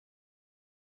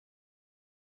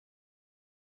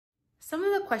Some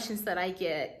of the questions that I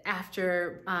get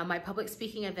after my public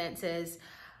speaking events is,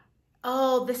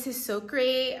 oh, this is so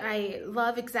great. I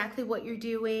love exactly what you're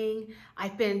doing.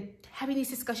 I've been having these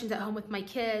discussions at home with my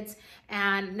kids,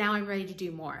 and now I'm ready to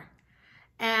do more.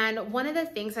 And one of the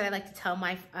things that I like to tell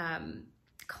my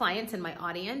clients and my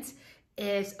audience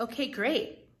is, okay,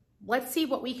 great. Let's see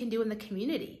what we can do in the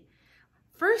community.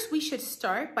 First, we should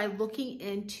start by looking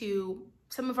into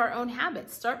some of our own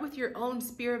habits. Start with your own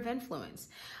sphere of influence.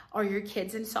 Are your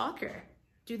kids in soccer?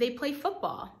 Do they play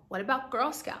football? What about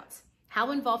Girl Scouts?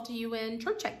 How involved are you in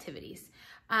church activities?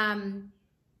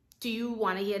 Do you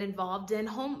want to get involved in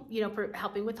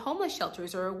helping with homeless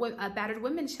shelters or a battered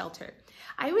women's shelter?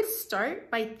 I would start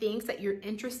by things that you're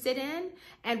interested in,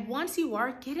 and once you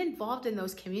are, get involved in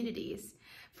those communities.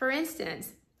 For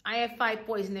instance, I have 5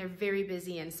 boys and they're very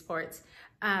busy in sports.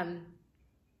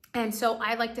 And so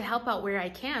I like to help out where I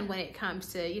can when it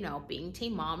comes to, being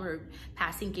team mom or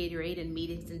passing Gatorade and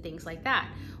meetings and things like that.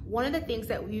 One of the things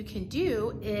that you can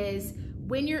do is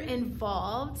when you're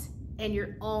involved in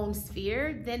your own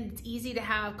sphere, then it's easy to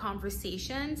have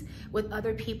conversations with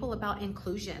other people about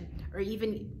inclusion or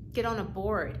even get on a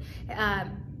board.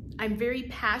 I'm very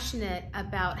passionate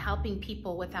about helping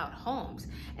people without homes.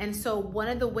 And so one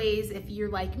of the ways, if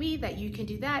you're like me, that you can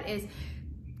do that is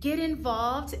get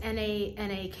involved in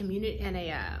a community, in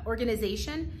a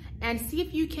organization, and see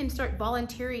if you can start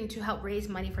volunteering to help raise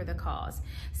money for the cause.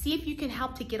 See if you can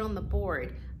help to get on the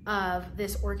board of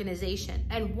this organization.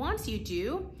 And once you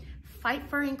do, fight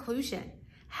for inclusion.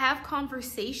 Have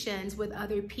conversations with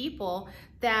other people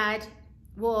that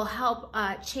will help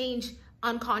change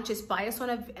unconscious bias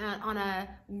on a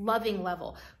loving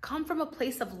level. Come from a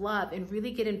place of love and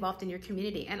really get involved in your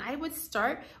community. And I would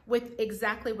start with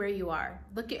exactly where you are.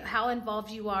 Look at how involved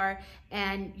you are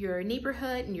and your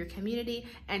neighborhood and your community,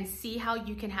 and see how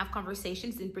you can have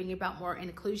conversations and bring about more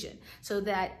inclusion so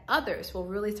that others will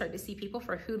really start to see people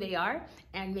for who they are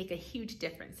and make a huge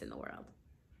difference in the world.